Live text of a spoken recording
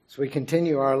So we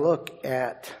continue our look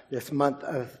at this month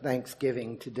of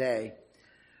Thanksgiving today.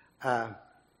 I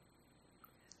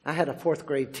had a fourth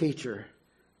grade teacher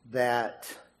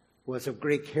that was of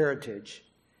Greek heritage,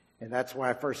 and that's why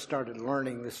I first started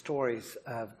learning the stories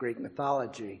of Greek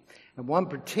mythology. And one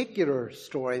particular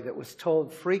story that was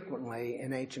told frequently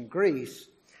in ancient Greece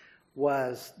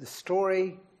was the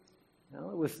story,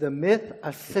 it was the Myth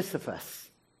of Sisyphus.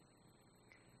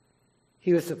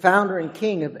 He was the founder and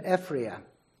king of Ephria,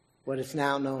 what is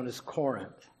now known as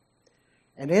Corinth.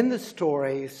 And in the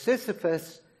story,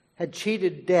 Sisyphus had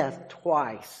cheated death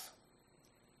twice.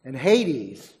 And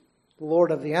Hades, the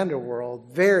lord of the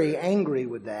underworld, very angry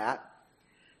with that,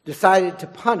 decided to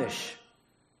punish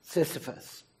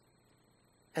Sisyphus.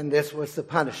 And this was the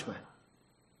punishment.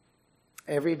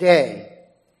 Every day,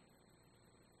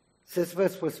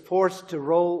 Sisyphus was forced to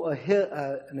roll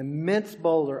an immense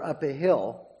boulder up a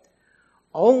hill,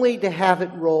 only to have it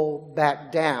roll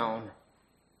back down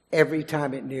every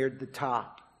time it neared the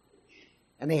top.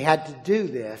 And he had to do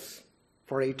this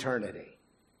for eternity.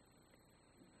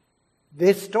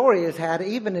 This story has had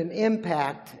even an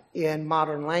impact in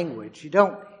modern language. You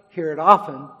don't hear it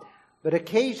often, but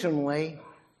occasionally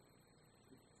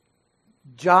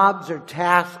jobs or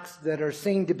tasks that are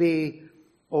seen to be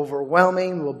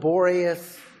overwhelming,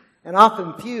 laborious, and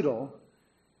often futile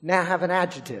now have an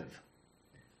adjective.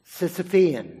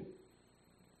 Sisyphean.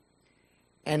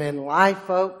 And in life,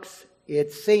 folks,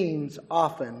 it seems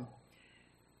often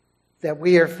that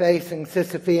we are facing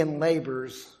Sisyphean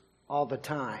labors all the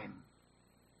time.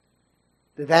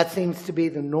 That seems to be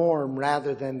the norm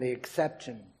rather than the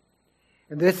exception.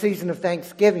 And this season of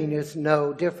Thanksgiving is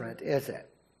no different, is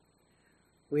it?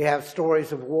 We have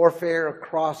stories of warfare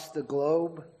across the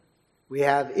globe. We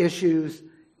have issues,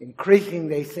 increasing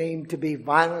they seem to be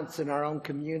violence in our own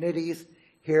communities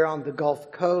here on the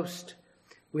Gulf Coast.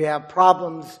 We have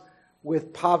problems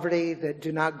with poverty that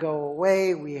do not go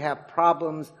away. We have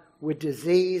problems with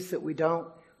disease that we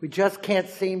just can't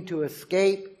seem to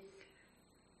escape.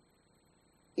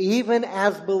 Even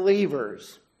as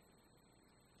believers,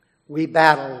 we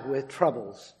battle with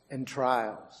troubles and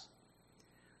trials.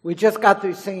 We just got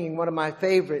through singing one of my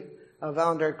favorite of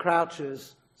Alan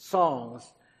Crouch's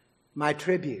songs, My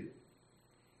Tribute.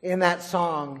 In that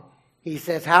song, he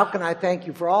says, how can I thank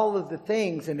you for all of the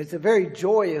things? And it's a very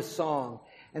joyous song.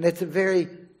 And it's a very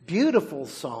beautiful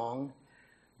song.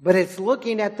 But it's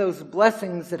looking at those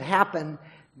blessings that happen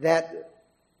that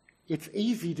it's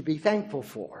easy to be thankful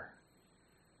for.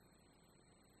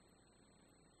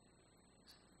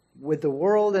 With the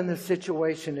world and the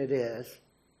situation it is,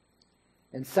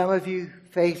 and some of you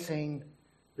facing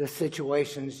the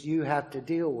situations you have to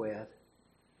deal with,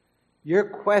 your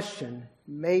question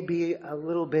may be a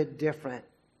little bit different.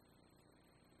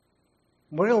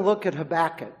 We're going to look at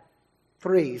Habakkuk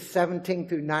 3, 17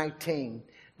 through 19.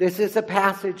 This is a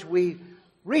passage we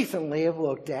recently have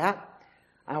looked at.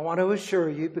 I want to assure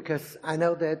you, because I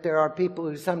know that there are people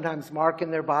who sometimes mark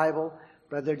in their Bible,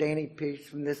 Brother Danny preached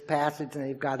from this passage and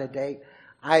they've got a date.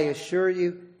 I assure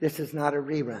you, this is not a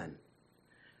rerun.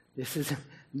 This is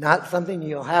not something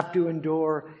you'll have to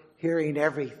endure hearing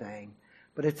everything.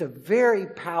 But it's a very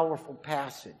powerful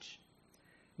passage.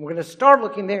 We're going to start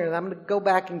looking there, and I'm going to go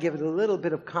back and give it a little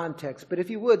bit of context. But if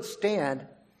you would, stand.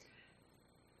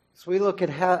 So we look at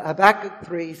Habakkuk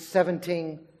 3,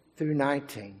 17 through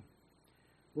 19.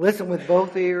 Listen with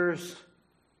both ears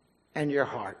and your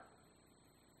heart.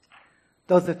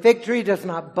 Though the fig tree does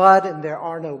not bud and there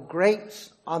are no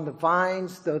grapes on the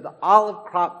vines, though the olive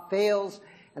crop fails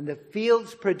and the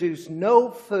fields produce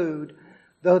no food,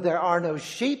 though there are no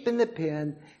sheep in the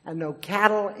pen and no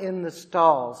cattle in the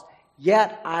stalls,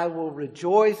 yet I will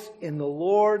rejoice in the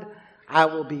Lord. I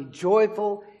will be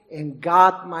joyful in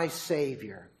God my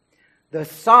Savior. The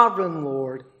sovereign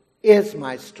Lord is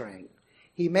my strength.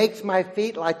 He makes my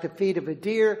feet like the feet of a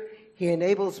deer. He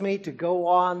enables me to go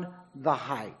on the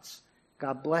heights.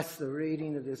 God bless the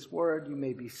reading of this word. You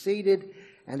may be seated.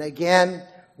 And again,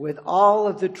 with all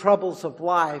of the troubles of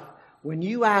life, when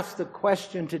you ask the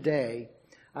question today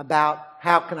about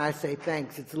how can I say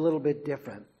thanks, it's a little bit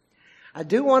different. I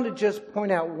do want to just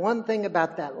point out one thing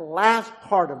about that last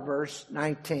part of verse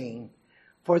 19.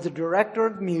 For the director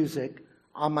of music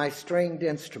on my stringed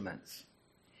instruments.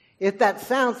 If that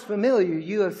sounds familiar,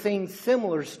 you have seen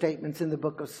similar statements in the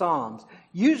book of Psalms,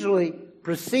 usually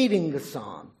preceding the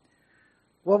psalm.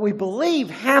 What we believe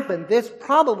happened, this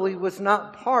probably was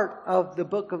not part of the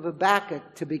book of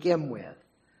Habakkuk to begin with.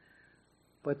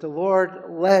 But the Lord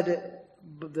led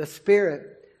the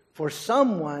Spirit for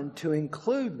someone to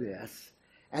include this.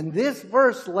 And this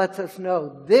verse lets us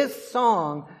know this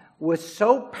song was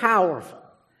so powerful,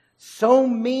 so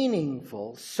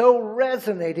meaningful, so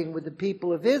resonating with the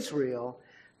people of Israel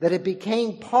that it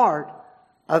became part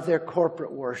of their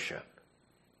corporate worship.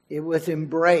 It was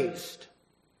embraced.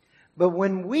 But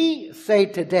when we say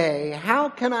today, how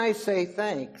can I say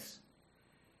thanks?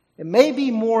 It may be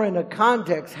more in a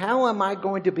context, how am I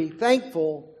going to be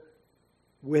thankful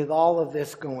with all of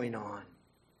this going on?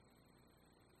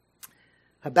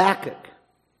 Habakkuk,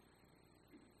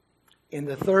 in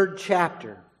the 3rd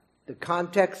chapter, the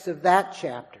context of that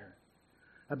chapter,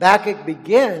 Habakkuk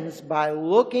begins by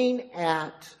looking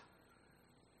at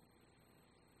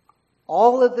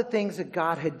all of the things that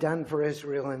God had done for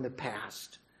Israel in the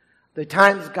past. The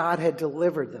times God had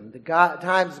delivered them. The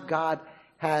times God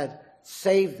had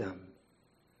saved them.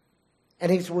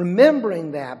 And he's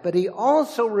remembering that. But he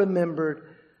also remembered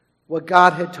what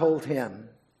God had told him.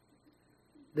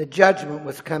 The judgment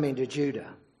was coming to Judah.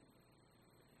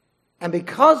 And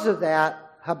because of that,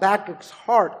 Habakkuk's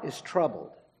heart is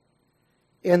troubled.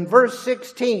 In verse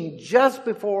 16, just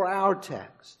before our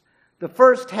text, the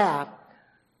first half,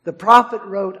 the prophet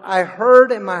wrote, I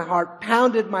heard and my heart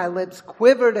pounded, my lips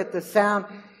quivered at the sound.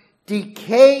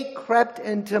 Decay crept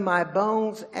into my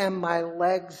bones and my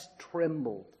legs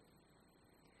trembled.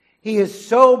 He is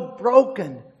so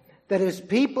broken that his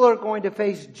people are going to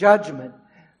face judgment,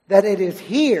 that it is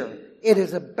here, it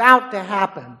is about to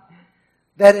happen,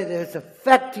 that it is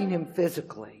affecting him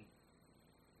physically.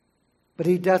 But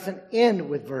he doesn't end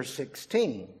with verse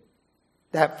 16,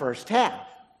 that first half.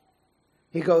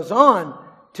 He goes on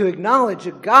to acknowledge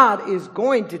that God is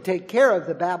going to take care of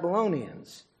the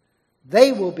Babylonians.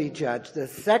 They will be judged. The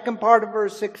second part of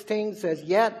verse 16 says,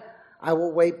 Yet I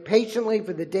will wait patiently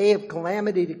for the day of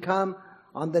calamity to come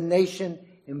on the nation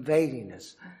invading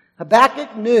us.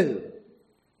 Habakkuk knew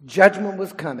judgment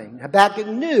was coming. Habakkuk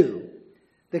knew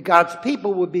that God's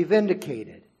people would be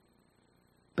vindicated.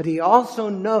 But he also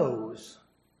knows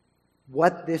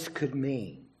what this could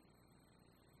mean.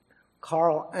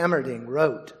 Carl Emmerding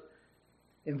wrote,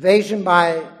 Invasion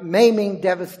by maiming,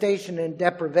 devastation, and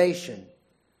deprivation,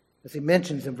 as he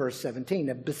mentions in verse 17.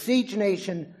 A besieged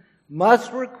nation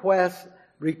must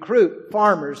recruit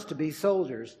farmers to be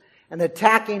soldiers. An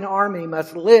attacking army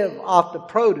must live off the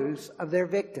produce of their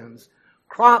victims.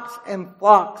 Crops and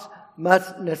flocks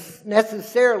must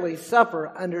necessarily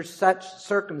suffer under such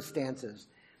circumstances.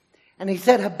 And he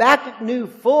said Habakkuk knew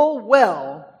full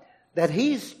well that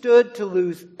he stood to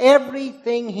lose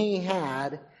everything he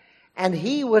had, and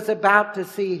he was about to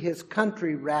see his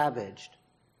country ravaged.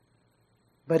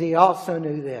 But he also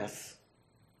knew this,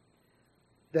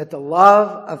 that the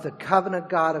love of the covenant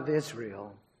God of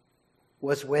Israel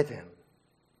was with him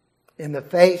in the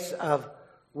face of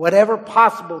whatever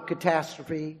possible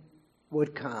catastrophe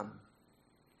would come.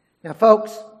 Now,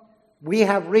 folks, we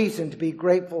have reason to be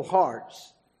grateful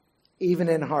hearts, even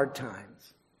in hard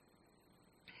times.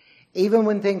 Even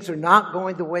when things are not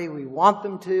going the way we want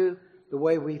them to, the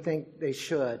way we think they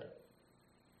should.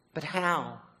 But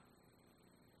how?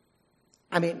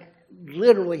 I mean,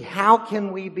 literally, how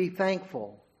can we be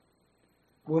thankful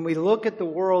when we look at the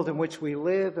world in which we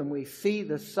live and we see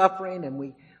the suffering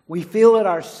and we feel it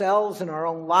ourselves in our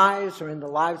own lives or in the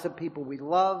lives of people we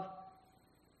love?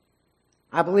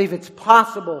 I believe it's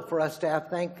possible for us to have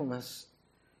thankfulness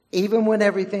even when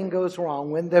everything goes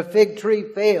wrong, when the fig tree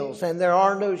fails and there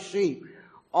are no sheep.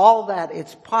 All that,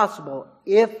 it's possible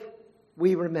if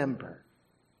we remember.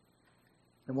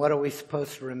 And what are we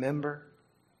supposed to remember?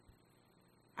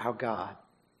 Our God.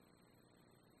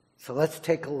 So let's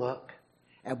take a look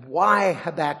at why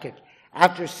Habakkuk,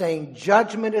 after saying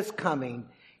judgment is coming,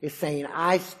 is saying,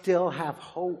 I still have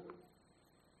hope.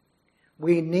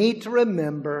 We need to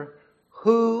remember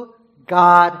who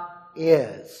God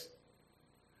is.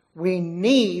 We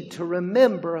need to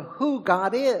remember who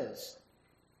God is.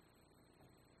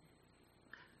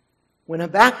 When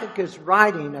Habakkuk is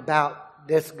writing about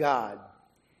this God,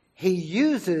 he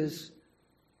uses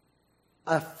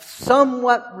a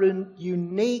somewhat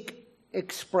unique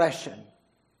expression.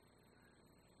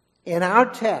 In our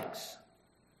text,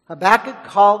 Habakkuk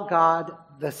called God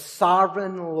the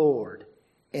sovereign Lord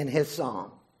in his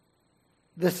psalm.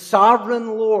 The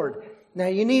sovereign Lord. Now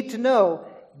you need to know,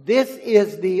 this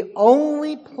is the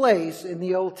only place in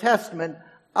the Old Testament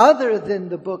other than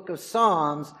the book of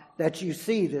Psalms that you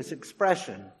see this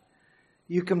expression.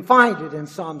 You can find it in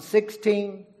Psalm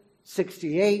 16,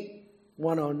 68,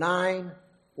 109,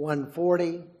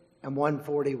 140, and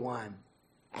 141.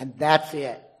 And that's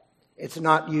it. It's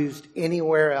not used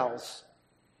anywhere else.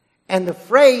 And the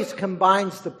phrase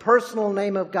combines the personal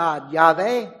name of God,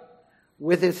 Yahweh,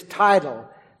 with his title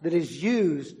that is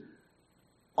used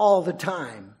all the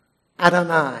time,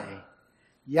 Adonai,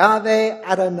 Yahweh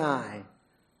Adonai.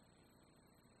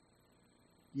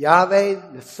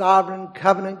 Yahweh, the sovereign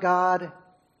covenant God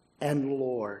and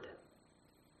Lord.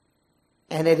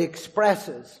 And it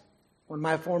expresses, one of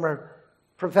my former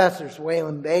professors,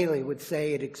 Waylon Bailey, would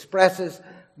say it expresses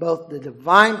both the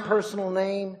divine personal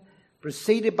name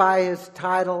preceded by his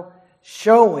title,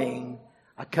 showing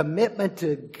a commitment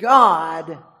to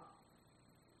God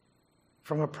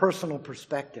from a personal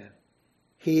perspective.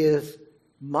 He is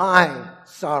my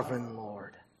sovereign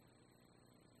Lord.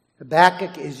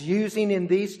 Habakkuk is using in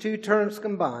these two terms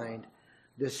combined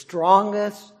the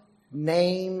strongest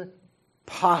name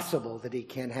possible that he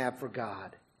can have for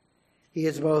God. He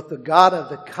is both the God of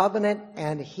the covenant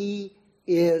and He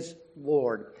is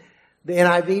Lord. The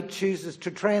NIV chooses to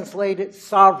translate it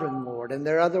sovereign Lord, and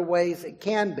there are other ways it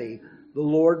can be. The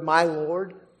Lord, my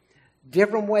Lord.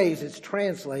 Different ways it's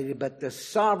translated, but the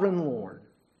sovereign Lord.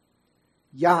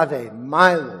 Yahweh,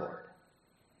 my Lord.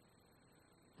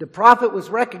 The prophet was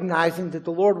recognizing that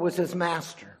the Lord was his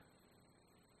master.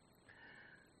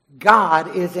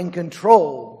 God is in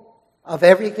control of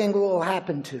everything that will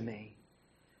happen to me.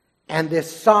 And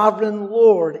this sovereign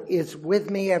Lord is with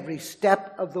me every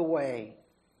step of the way.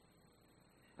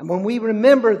 And when we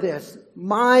remember this,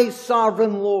 my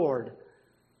sovereign Lord,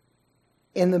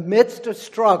 in the midst of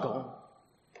struggle,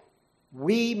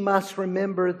 we must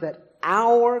remember that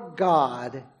our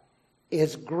God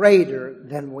is greater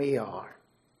than we are.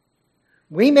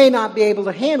 We may not be able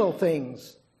to handle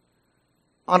things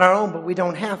on our own, but we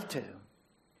don't have to.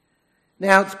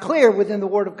 Now, it's clear within the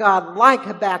Word of God, like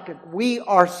Habakkuk, we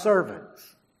are servants.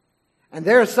 And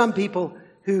there are some people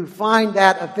who find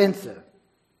that offensive.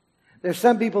 There's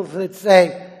some people that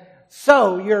say,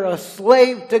 so you're a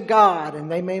slave to God,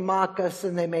 and they may mock us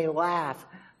and they may laugh.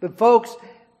 But folks,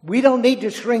 we don't need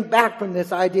to shrink back from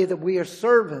this idea that we are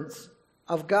servants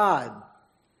of God.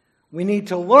 We need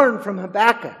to learn from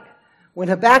Habakkuk. When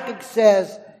Habakkuk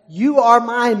says, you are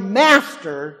my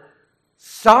master,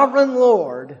 sovereign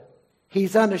Lord,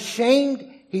 he's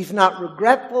unashamed, he's not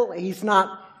regretful, he's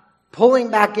not pulling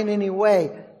back in any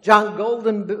way. John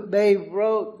Golden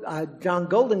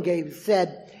Gave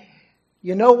said,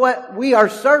 you know what? We are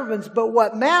servants, but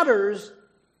what matters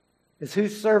is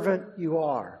whose servant you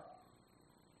are.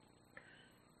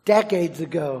 Decades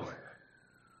ago,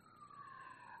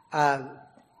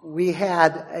 we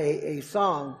had a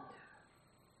song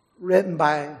written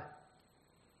by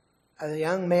a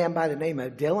young man by the name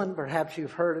of Dylan. Perhaps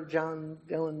you've heard of John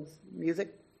Dylan's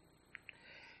music.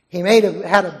 He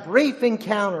had a brief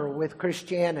encounter with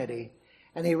Christianity,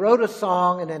 and he wrote a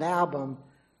song and an album,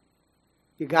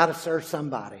 You Gotta Serve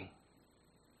Somebody.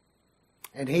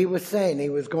 And he was saying, he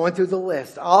was going through the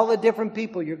list, all the different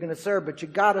people you're going to serve, but you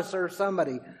gotta serve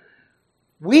somebody.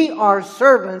 We are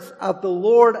servants of the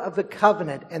Lord of the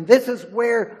covenant, and this is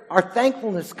where our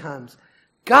thankfulness comes.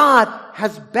 God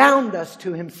has bound us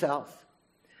to Himself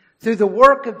through the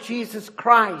work of Jesus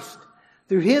Christ,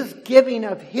 through His giving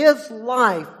of His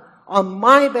life on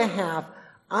my behalf.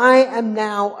 I am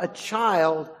now a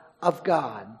child of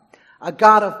God, a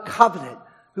God of covenant,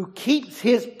 who keeps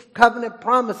His covenant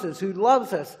promises, who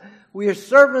loves us. We are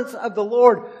servants of the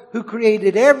Lord, who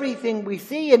created everything we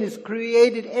see and has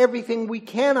created everything we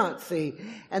cannot see.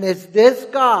 And as this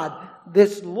God,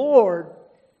 this Lord,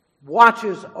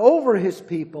 watches over His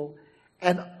people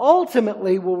and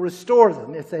ultimately will restore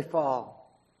them if they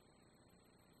fall.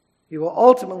 He will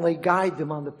ultimately guide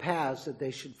them on the paths that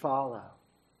they should follow.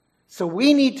 So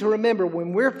we need to remember,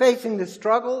 when we're facing the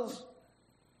struggles,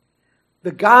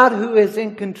 the God who is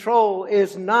in control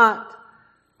is not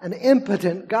an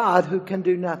impotent God who can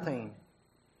do nothing.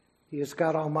 He is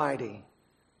God Almighty,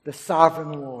 the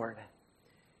sovereign Lord.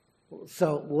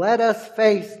 So let us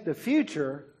face the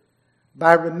future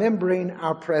by remembering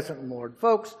our present Lord.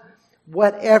 Folks,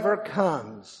 whatever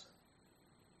comes,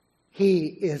 He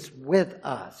is with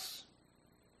us.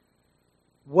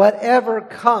 Whatever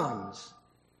comes,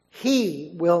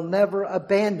 He will never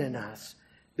abandon us,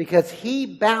 because He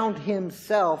bound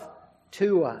Himself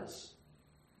to us.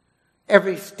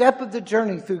 Every step of the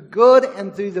journey, through good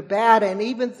and through the bad, and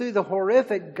even through the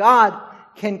horrific, God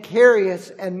can carry us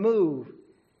and move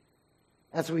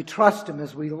as we trust Him,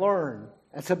 as we learn,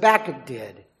 as Habakkuk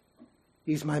did.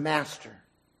 He's my master,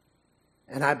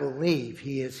 and I believe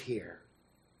He is here.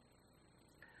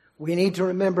 We need to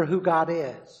remember who God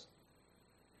is.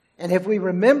 And if we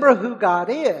remember who God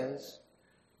is,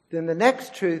 then the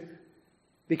next truth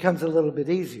becomes a little bit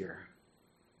easier.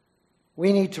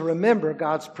 We need to remember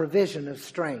God's provision of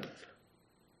strength.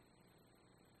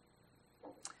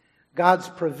 God's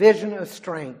provision of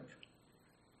strength.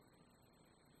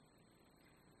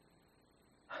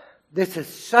 This is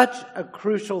such a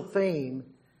crucial theme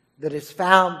that is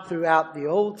found throughout the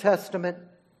Old Testament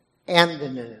and the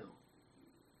New.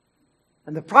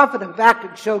 And the prophet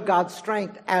Habakkuk showed God's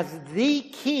strength as the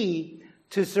key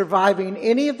to surviving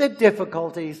any of the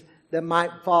difficulties that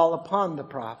might fall upon the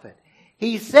prophet.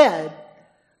 He said,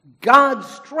 God's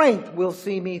strength will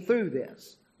see me through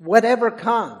this, whatever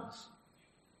comes.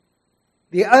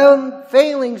 The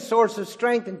unfailing source of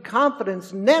strength and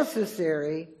confidence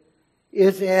necessary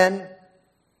is in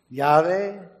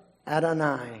Yahweh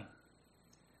Adonai.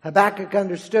 Habakkuk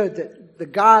understood that the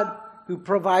God who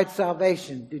provides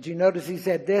salvation, did you notice he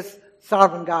said this?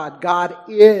 Sovereign God, God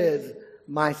is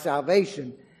my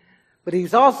salvation. But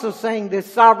he's also saying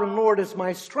this sovereign Lord is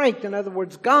my strength. In other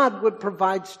words, God would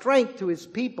provide strength to his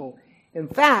people. In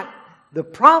fact, the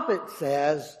prophet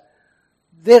says,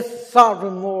 this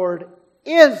sovereign Lord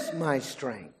is my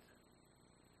strength.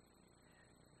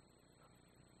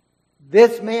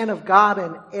 This man of God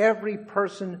and every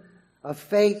person of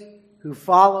faith who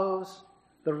follows,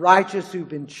 the righteous who've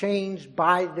been changed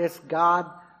by this God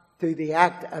through the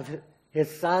act of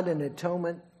his Son and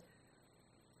atonement,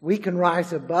 we can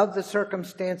rise above the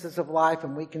circumstances of life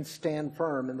and we can stand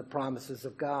firm in the promises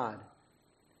of God.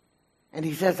 And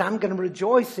he says, I'm going to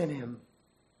rejoice in him.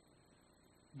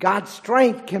 God's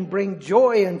strength can bring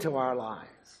joy into our lives.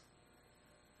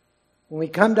 When we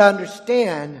come to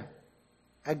understand,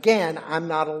 again, I'm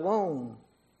not alone.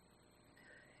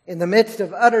 In the midst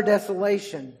of utter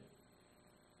desolation,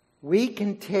 we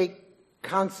can take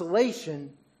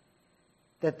consolation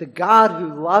that the God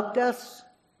who loved us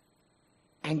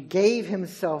and gave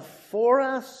himself for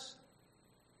us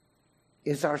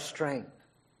is our strength.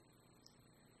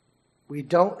 We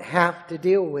don't have to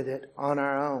deal with it on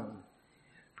our own.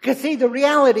 Because see, the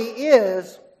reality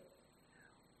is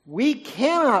we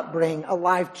cannot bring a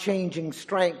life-changing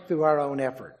strength through our own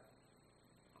effort.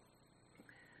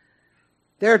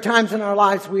 There are times in our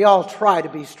lives we all try to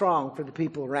be strong for the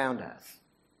people around us.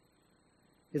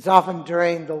 It's often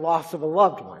during the loss of a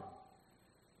loved one.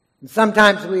 And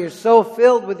sometimes we are so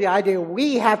filled with the idea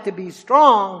we have to be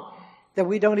strong that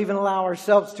we don't even allow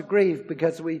ourselves to grieve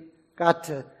because we got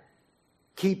to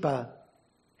keep a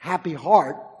happy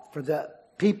heart for the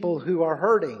people who are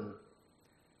hurting.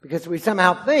 Because we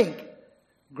somehow think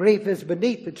grief is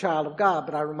beneath the child of God.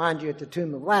 But I remind you, at the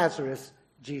tomb of Lazarus,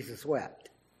 Jesus wept.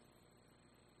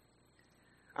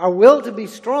 Our will to be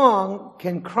strong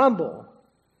can crumble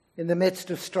in the midst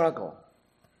of struggle.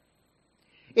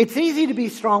 It's easy to be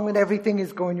strong when everything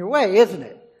is going your way, isn't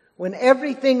it? When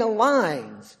everything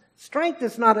aligns, strength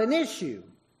is not an issue.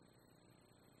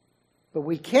 But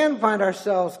we can find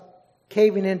ourselves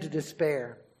caving into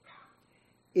despair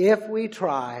if we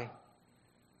try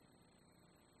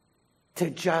to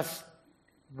just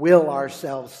will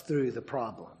ourselves through the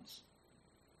problems.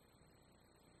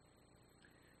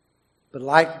 But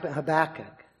like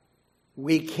Habakkuk,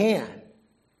 we can.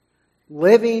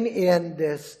 Living in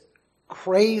this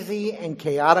crazy and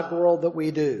chaotic world that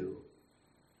we do,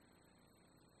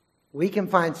 we can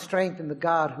find strength in the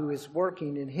God who is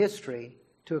working in history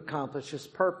to accomplish his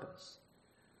purpose.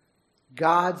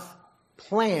 God's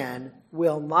plan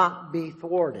will not be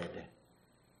thwarted.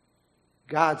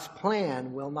 God's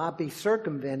plan will not be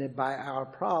circumvented by our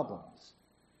problems.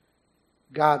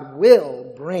 God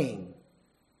will bring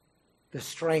the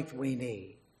strength we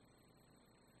need.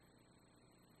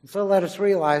 And so let us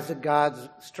realize that God's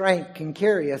strength can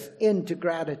carry us into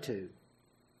gratitude.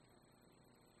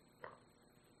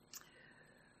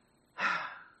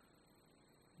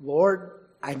 Lord,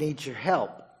 I need your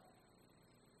help.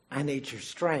 I need your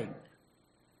strength.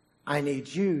 I need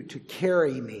you to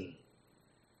carry me.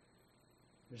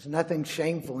 There's nothing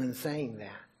shameful in saying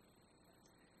that.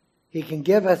 He can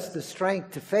give us the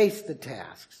strength to face the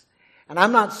tasks. And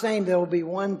I'm not saying there will be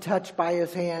one touch by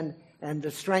his hand and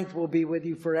the strength will be with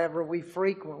you forever. We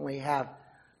frequently have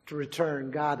to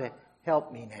return, God,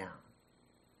 help me now.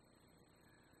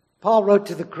 Paul wrote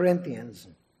to the Corinthians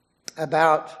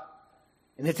about,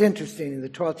 and it's interesting, in the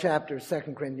 12th chapter of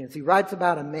 2 Corinthians, he writes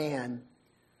about a man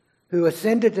who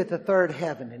ascended to the third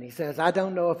heaven. And he says, I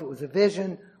don't know if it was a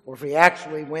vision or if he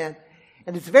actually went.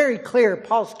 And it's very clear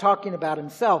Paul's talking about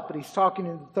himself, but he's talking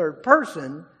in the third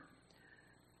person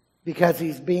because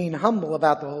he's being humble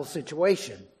about the whole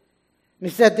situation. And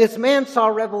he said, this man saw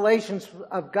revelations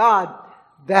of God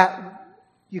that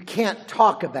you can't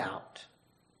talk about.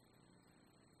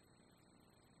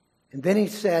 And then he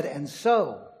said, and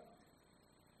so,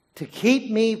 to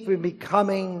keep me from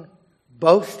becoming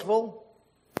boastful,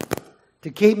 to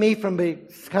keep me from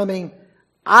becoming,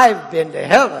 I've been to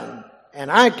heaven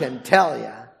and I can tell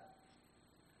you,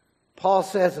 Paul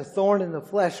says a thorn in the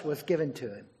flesh was given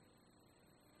to him.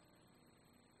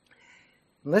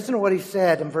 Listen to what he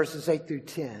said in verses 8 through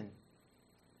 10.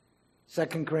 2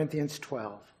 Corinthians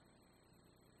 12.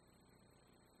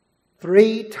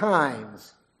 3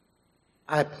 times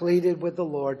I pleaded with the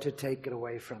Lord to take it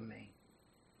away from me.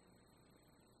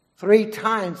 3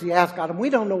 times he asked God, and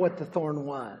we don't know what the thorn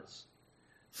was.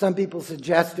 Some people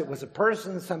suggest it was a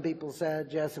person. Some people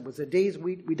suggest it was a deed.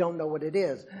 We don't know what it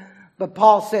is. But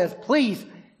Paul says, please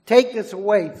take this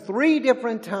away 3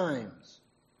 different times.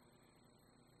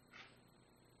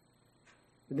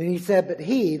 And then he said, but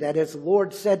he, that is the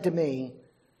Lord, said to me,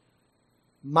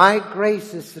 my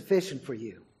grace is sufficient for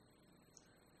you,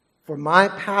 for my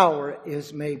power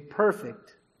is made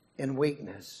perfect in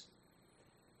weakness.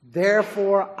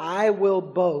 Therefore, I will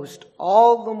boast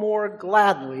all the more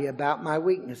gladly about my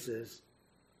weaknesses,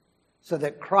 so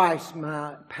that Christ's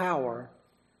my power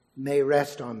may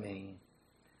rest on me.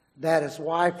 That is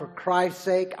why, for Christ's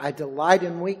sake, I delight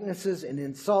in weaknesses, in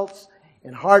insults,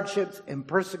 in hardships, in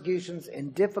persecutions, in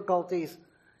difficulties.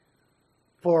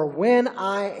 For when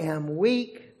I am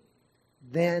weak,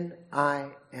 then I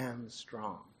am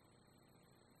strong.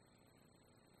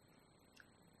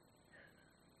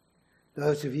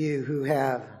 Those of you who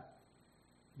have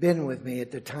been with me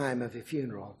at the time of a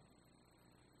funeral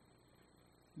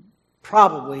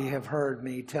probably have heard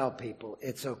me tell people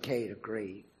it's okay to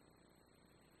grieve.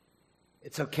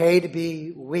 It's okay to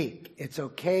be weak. It's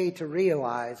okay to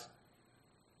realize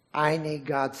I need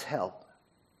God's help.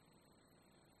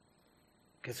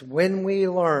 Because when we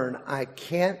learn I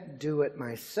can't do it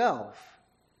myself,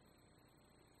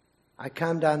 I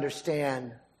come to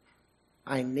understand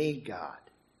I need God.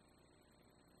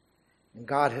 And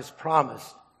God has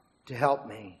promised to help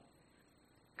me.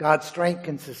 God's strength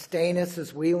can sustain us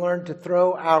as we learn to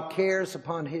throw our cares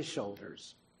upon His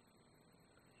shoulders.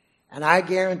 And I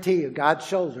guarantee you, God's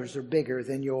shoulders are bigger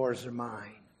than yours or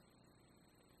mine.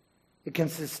 It can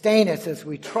sustain us as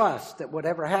we trust that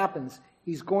whatever happens,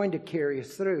 He's going to carry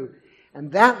us through.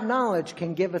 And that knowledge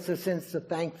can give us a sense of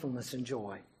thankfulness and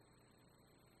joy.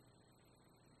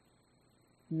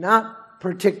 Not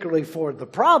particularly for the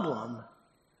problem,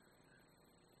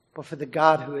 but for the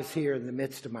God who is here in the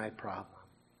midst of my problem.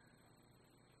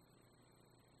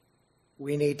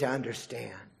 We need to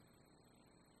understand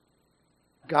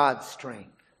God's strength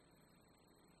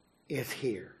is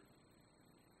here.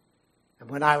 And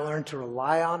when I learn to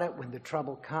rely on it, when the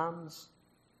trouble comes,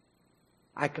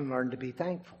 I can learn to be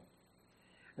thankful.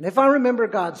 And if I remember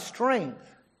God's strength,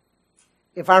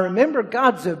 if I remember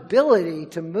God's ability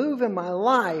to move in my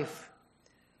life,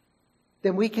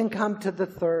 then we can come to the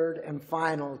third and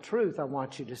final truth I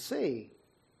want you to see.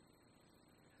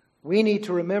 We need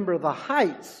to remember the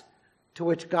heights to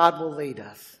which God will lead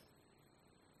us.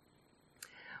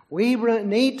 We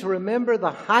need to remember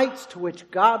the heights to which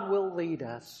God will lead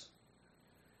us.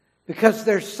 Because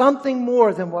there's something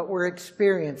more than what we're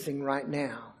experiencing right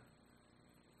now.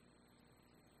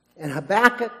 And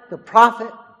Habakkuk, the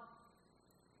prophet,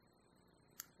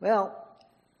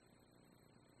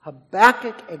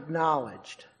 Habakkuk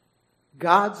acknowledged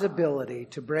God's ability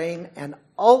to bring an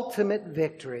ultimate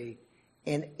victory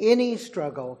in any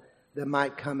struggle that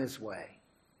might come his way.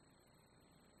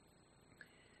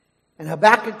 And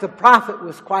Habakkuk the prophet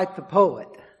was quite the poet,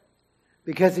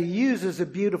 because he uses a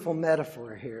beautiful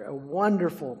metaphor here, a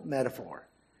wonderful metaphor,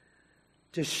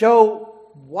 to show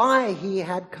why he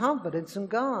had confidence in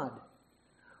God,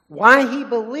 why he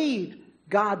believed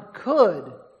God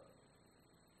could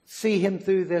see him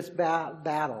through this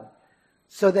battle,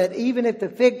 so that even if the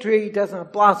fig tree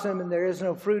doesn't blossom and there is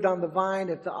no fruit on the vine,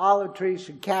 if the olive tree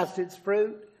should cast its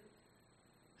fruit,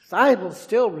 I will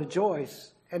still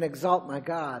rejoice and exalt my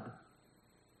God.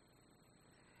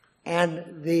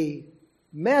 And the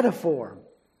metaphor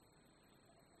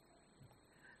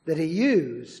that he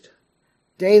used,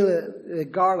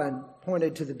 David Garland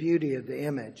pointed to the beauty of the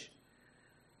image.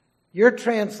 Your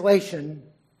translation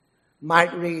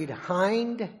might read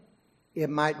hind, it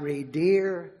might read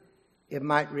deer, it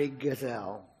might read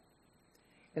gazelle.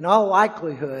 In all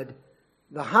likelihood,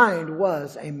 the hind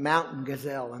was a mountain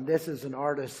gazelle, and this is an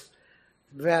artist's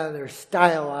rather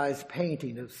stylized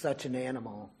painting of such an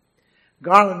animal.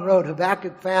 Garland wrote,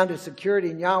 Habakkuk found his security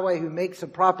in Yahweh, who makes a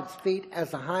prophet's feet as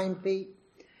the hind feet.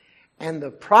 And the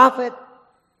prophet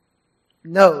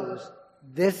knows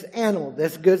this animal,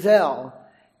 this gazelle,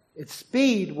 its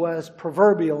speed was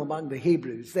proverbial among the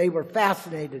Hebrews. They were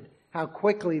fascinated how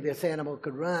quickly this animal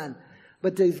could run.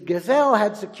 But this gazelle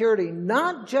had security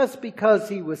not just because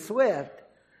he was swift,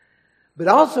 but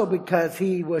also because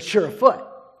he was sure-foot.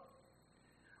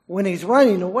 When he's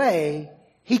running away,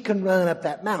 he can run up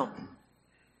that mountain,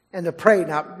 and the prey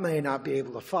may not be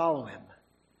able to follow him.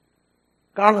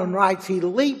 Garland writes, he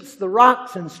leaps the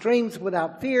rocks and streams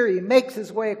without fear. He makes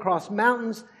his way across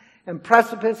mountains and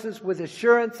precipices with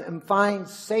assurance and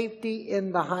finds safety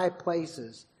in the high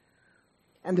places.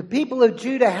 And the people of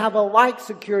Judah have a like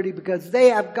security because they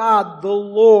have God, the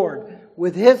Lord.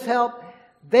 With his help,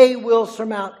 they will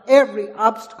surmount every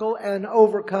obstacle and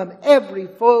overcome every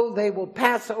foe. They will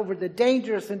pass over the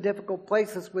dangerous and difficult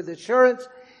places with assurance.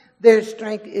 Their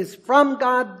strength is from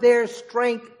God. Their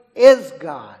strength is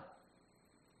God.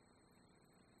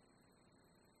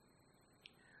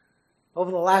 Over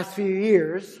the last few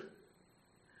years,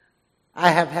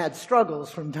 I have had struggles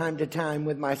from time to time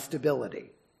with my stability.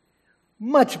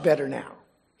 Much better now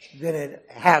than it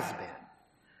has been.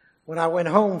 When I went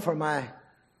home for my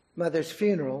mother's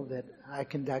funeral that I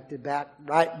conducted back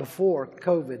right before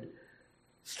COVID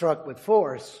struck with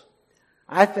force,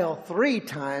 I fell 3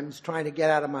 times trying to get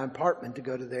out of my apartment to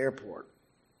go to the airport.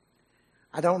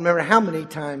 I don't remember how many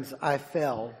times I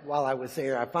fell while I was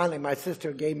there. Finally, my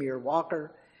sister gave me her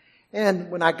walker.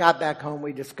 And when I got back home,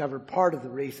 we discovered part of the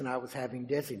reason I was having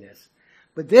dizziness.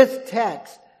 But this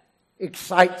text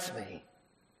excites me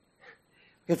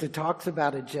because it talks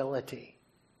about agility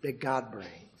that God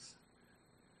brings.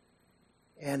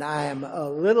 And I'm a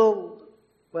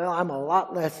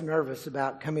lot less nervous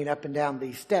about coming up and down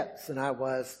these steps than I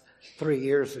was 3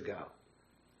 years ago.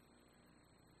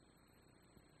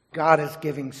 God is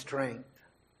giving strength.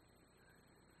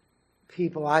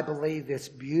 People, I believe this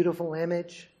beautiful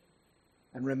image.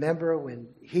 And remember, when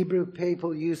Hebrew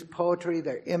people used poetry,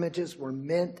 their images were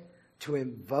meant to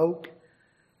invoke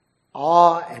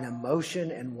awe and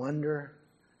emotion and wonder.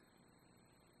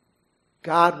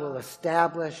 God will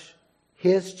establish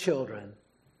his children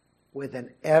with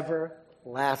an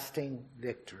everlasting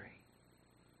victory.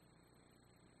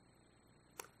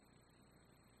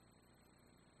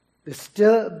 The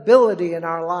stability in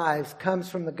our lives comes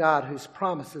from the God whose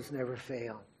promises never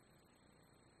fail.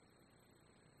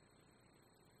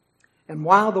 And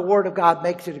while the Word of God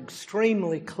makes it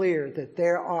extremely clear that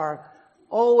there are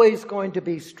always going to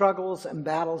be struggles and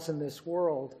battles in this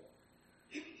world,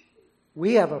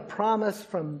 we have a promise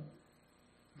from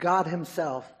God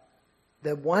himself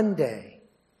that one day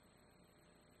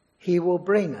he will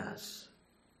bring us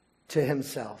to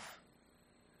himself.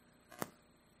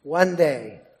 One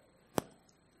day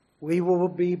we will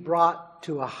be brought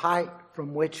to a height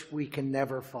from which we can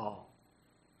never fall.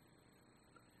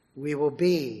 We will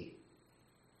be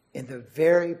in the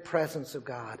very presence of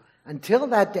God. Until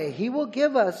that day, he will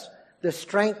give us the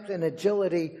strength and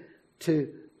agility to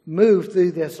move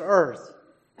through this earth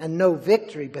and know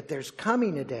victory. But there's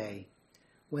coming a day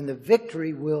when the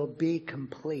victory will be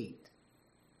complete.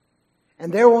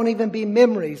 And there won't even be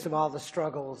memories of all the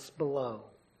struggles below.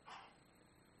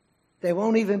 They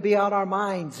won't even be on our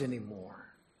minds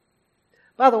anymore.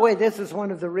 By the way, this is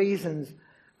one of the reasons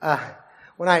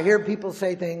when I hear people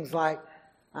say things like,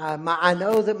 I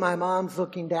know that my mom's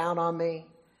looking down on me.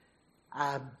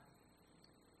 I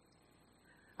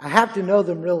have to know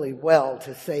them really well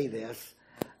to say this.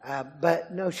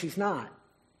 But no, she's not.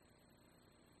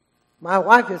 My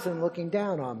wife isn't looking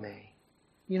down on me.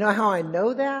 You know how I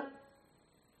know that?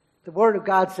 The Word of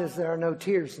God says there are no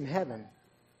tears in heaven.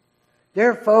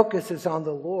 Their focus is on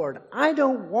the Lord. I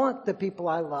don't want the people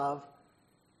I love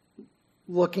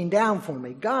looking down for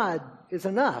me. God is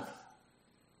enough.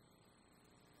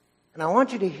 And I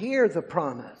want you to hear the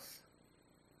promise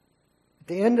at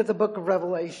the end of the book of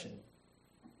Revelation.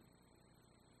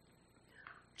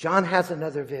 John has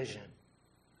another vision.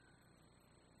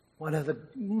 One of the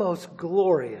most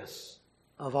glorious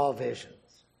of all visions.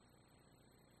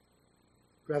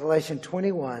 Revelation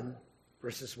 21,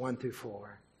 verses 1 through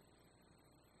 4.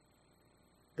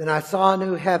 Then I saw a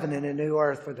new heaven and a new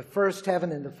earth, for the first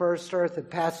heaven and the first earth had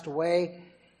passed away,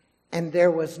 and there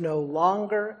was no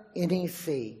longer any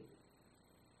sea.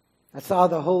 I saw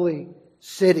the holy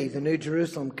city, the New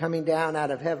Jerusalem, coming down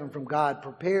out of heaven from God,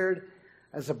 prepared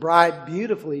as a bride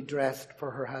beautifully dressed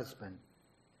for her husband.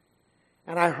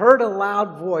 And I heard a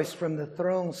loud voice from the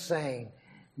throne saying,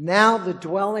 now the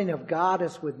dwelling of God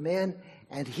is with men,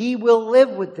 and he will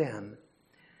live with them.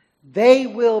 They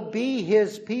will be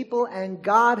his people, and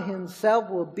God himself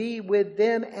will be with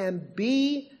them and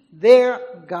be their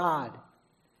God.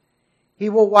 He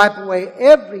will wipe away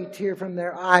every tear from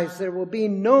their eyes. There will be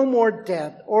no more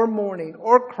death or mourning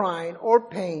or crying or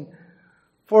pain,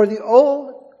 for the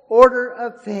old order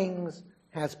of things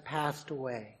has passed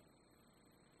away.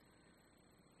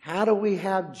 How do we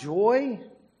have joy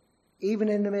even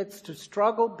in the midst of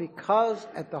struggle? Because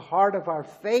at the heart of our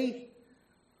faith,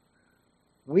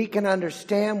 we can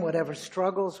understand whatever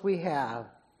struggles we have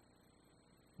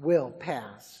will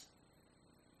pass.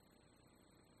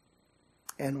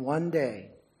 And one day,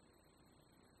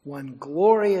 one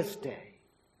glorious day,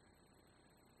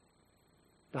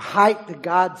 the height that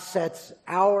God sets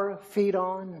our feet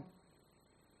on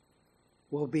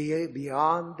will be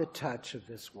beyond the touch of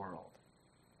this world.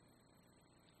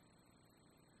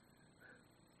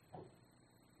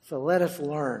 So let us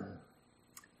learn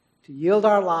to yield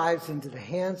our lives into the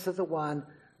hands of the one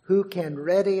who can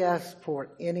ready us for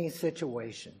any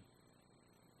situation.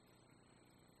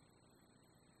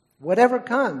 Whatever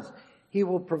comes, He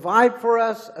will provide for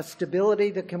us a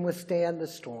stability that can withstand the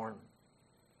storm.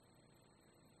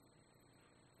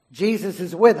 Jesus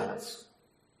is with us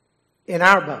in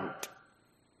our boat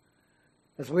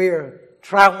as we are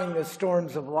traveling the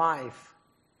storms of life.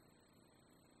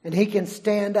 And He can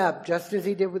stand up just as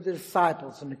He did with the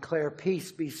disciples and declare,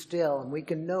 "Peace, be still," and we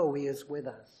can know He is with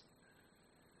us.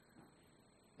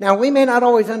 Now, we may not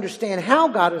always understand how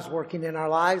God is working in our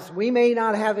lives. We may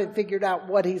not have it figured out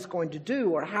what He's going to do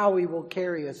or how He will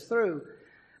carry us through.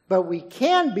 But we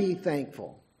can be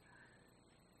thankful,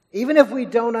 even if we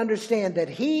don't understand, that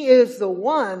He is the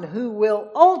one who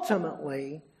will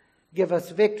ultimately give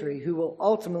us victory, who will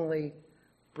ultimately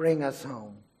bring us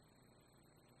home.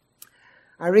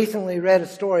 I recently read a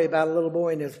story about a little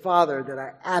boy and his father that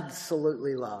I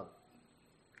absolutely love.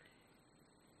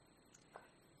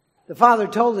 The father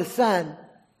told his son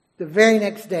the very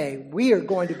next day, "We are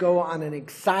going to go on an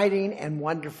exciting and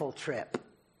wonderful trip."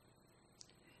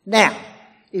 Now,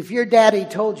 if your daddy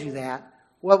told you that,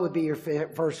 what would be your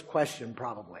first question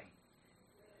probably?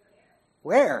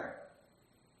 Where?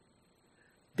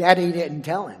 Daddy didn't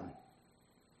tell him.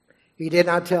 He did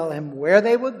not tell him where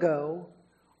they would go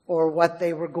or what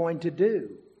they were going to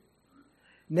do.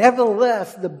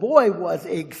 Nevertheless, the boy was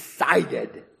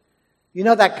excited. You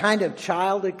know that kind of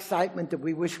child excitement that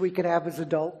we wish we could have as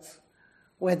adults?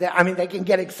 They can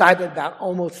get excited about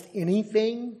almost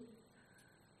anything.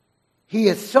 He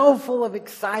is so full of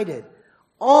excited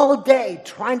all day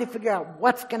trying to figure out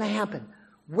what's going to happen.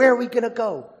 Where are we going to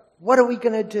go? What are we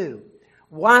going to do?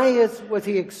 Why was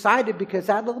he excited? Because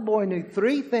that little boy knew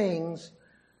three things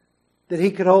that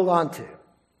he could hold on to.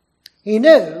 He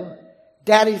knew,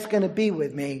 Daddy's going to be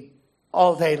with me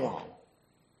all day long,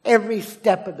 every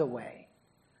step of the way.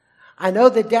 I know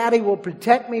that Daddy will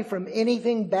protect me from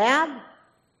anything bad.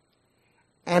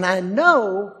 And I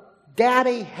know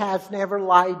Daddy has never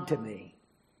lied to me.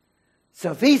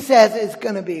 So if He says it's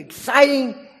going to be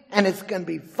exciting and it's going to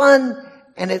be fun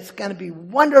and it's going to be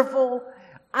wonderful,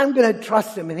 I'm going to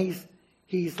trust Him. And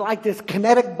he's like this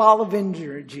kinetic ball of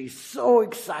energy. He's so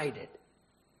excited.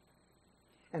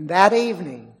 And that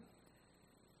evening,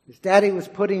 as Daddy was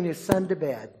putting his son to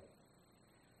bed,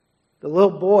 the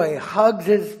little boy hugs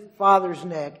his father's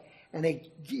neck, and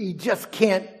he just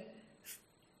can't,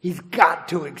 he's got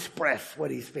to express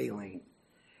what he's feeling.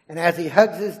 And as he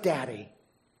hugs his daddy,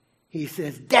 he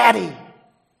says, "Daddy,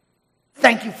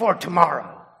 thank you for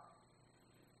tomorrow."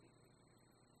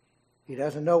 He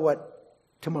doesn't know what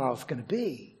tomorrow's going to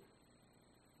be.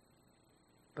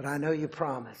 But I know you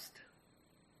promised.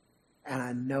 And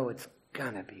I know it's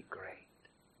going to be great.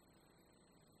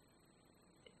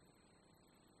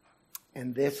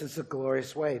 And this is a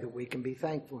glorious way that we can be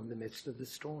thankful in the midst of the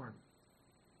storm.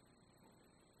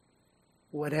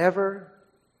 Whatever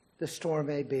the storm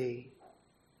may be,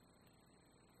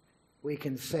 we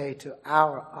can say to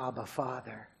our Abba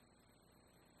Father,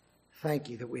 "Thank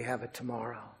you that we have a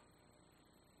tomorrow.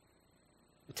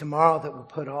 A tomorrow that will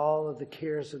put all of the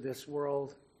cares of this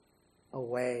world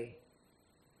away.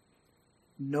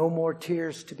 No more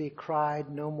tears to be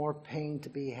cried, no more pain to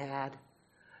be had."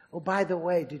 Oh, by the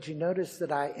way, did you notice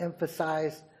that I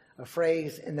emphasized a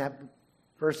phrase in that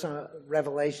verse on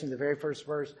Revelation, the very first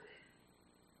verse?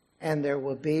 "And there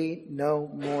will be no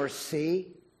more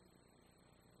sea."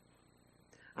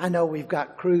 I know we've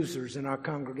got cruisers in our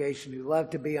congregation who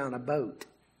love to be on a boat.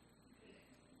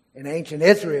 In ancient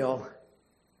Israel,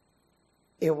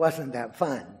 it wasn't that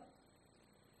fun.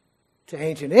 To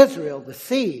ancient Israel, the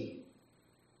sea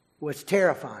was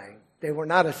terrifying. They were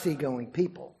not a seagoing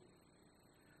people.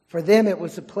 For them, it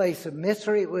was a place of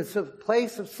mystery. It was a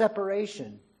place of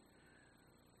separation.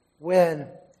 When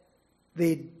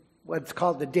what's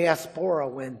called the diaspora,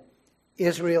 when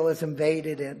Israel is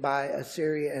invaded by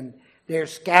Assyria and they're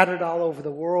scattered all over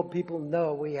the world, people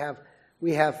know we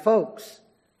have folks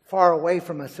far away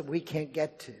from us that we can't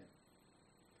get to.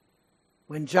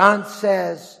 When John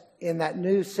says in that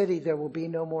new city there will be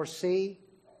no more sea,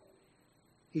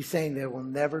 he's saying there will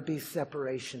never be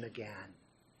separation again.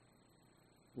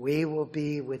 We will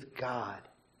be with God,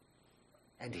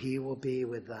 and He will be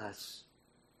with us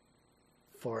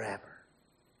forever.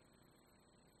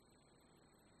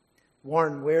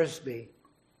 Warren Wiersbe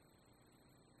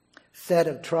set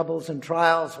of troubles and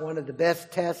trials, one of the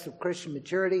best tests of Christian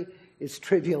maturity is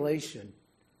tribulation.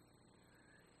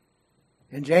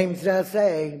 And James does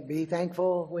say, be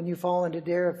thankful when you fall into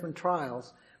different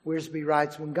trials. Wiersbe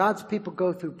writes, when God's people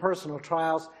go through personal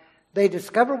trials, they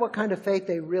discover what kind of faith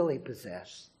they really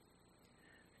possess.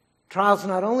 Trials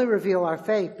not only reveal our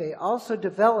faith, they also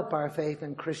develop our faith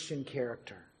and Christian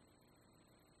character.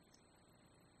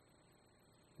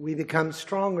 We become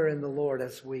stronger in the Lord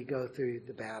as we go through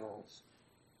the battles.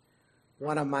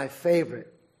 One of my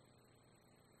favorite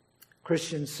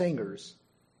Christian singers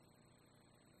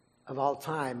of all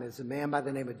time is a man by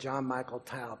the name of John Michael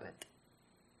Talbot.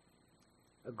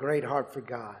 A great heart for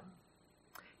God.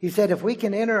 He said, if we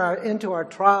can enter into our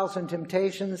trials and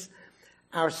temptations,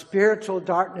 our spiritual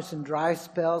darkness and dry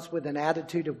spells with an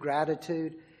attitude of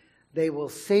gratitude, they will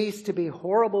cease to be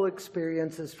horrible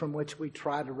experiences from which we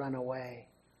try to run away.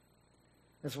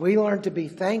 As we learn to be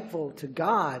thankful to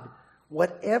God,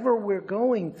 whatever we're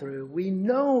going through, we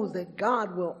know that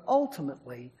God will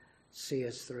ultimately see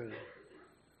us through.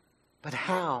 But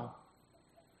how?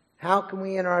 How can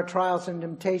we enter our trials and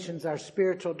temptations, our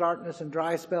spiritual darkness and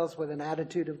dry spells with an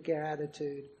attitude of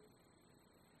gratitude?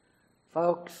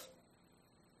 Folks,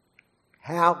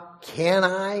 how can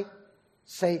I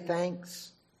say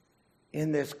thanks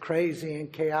in this crazy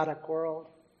and chaotic world?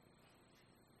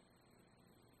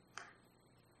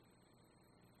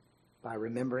 By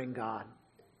remembering God.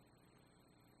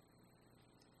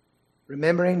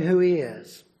 Remembering who He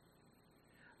is.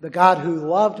 The God who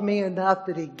loved me enough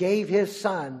that He gave His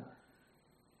Son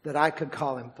that I could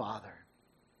call Him Father.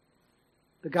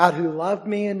 The God who loved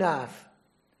me enough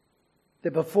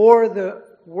that before the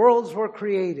worlds were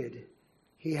created,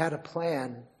 He had a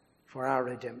plan for our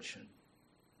redemption.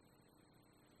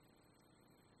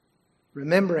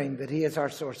 Remembering that He is our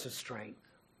source of strength.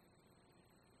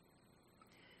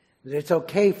 That it's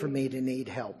okay for me to need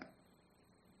help.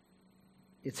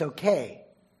 It's okay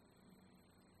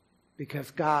because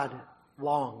God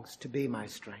longs to be my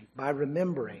strength. By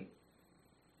remembering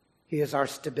He is our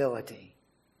stability.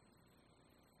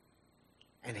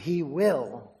 And He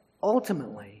will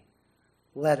ultimately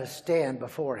let us stand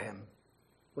before Him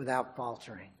without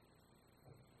faltering.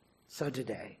 So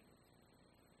today,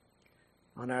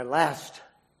 on our last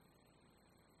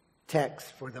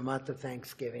text for the month of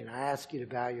Thanksgiving, I ask you to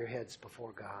bow your heads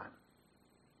before God.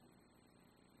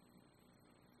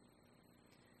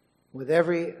 With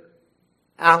every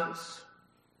ounce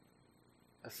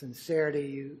of sincerity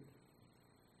you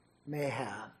may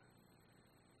have,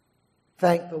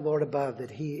 thank the Lord above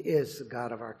that He is the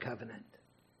God of our covenant.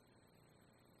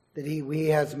 That He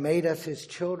has made us His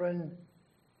children,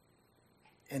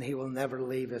 and He will never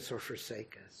leave us or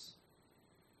forsake us.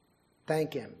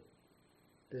 Thank Him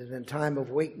that in a time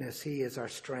of weakness, He is our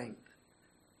strength.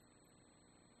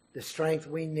 The strength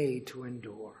we need to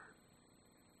endure.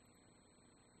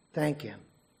 Thank Him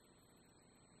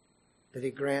that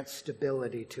He grants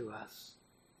stability to us.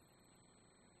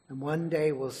 And one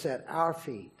day will set our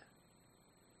feet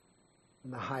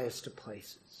in the highest of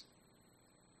places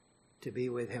to be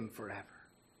with Him forever.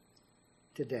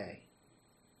 Today,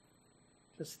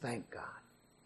 just thank God.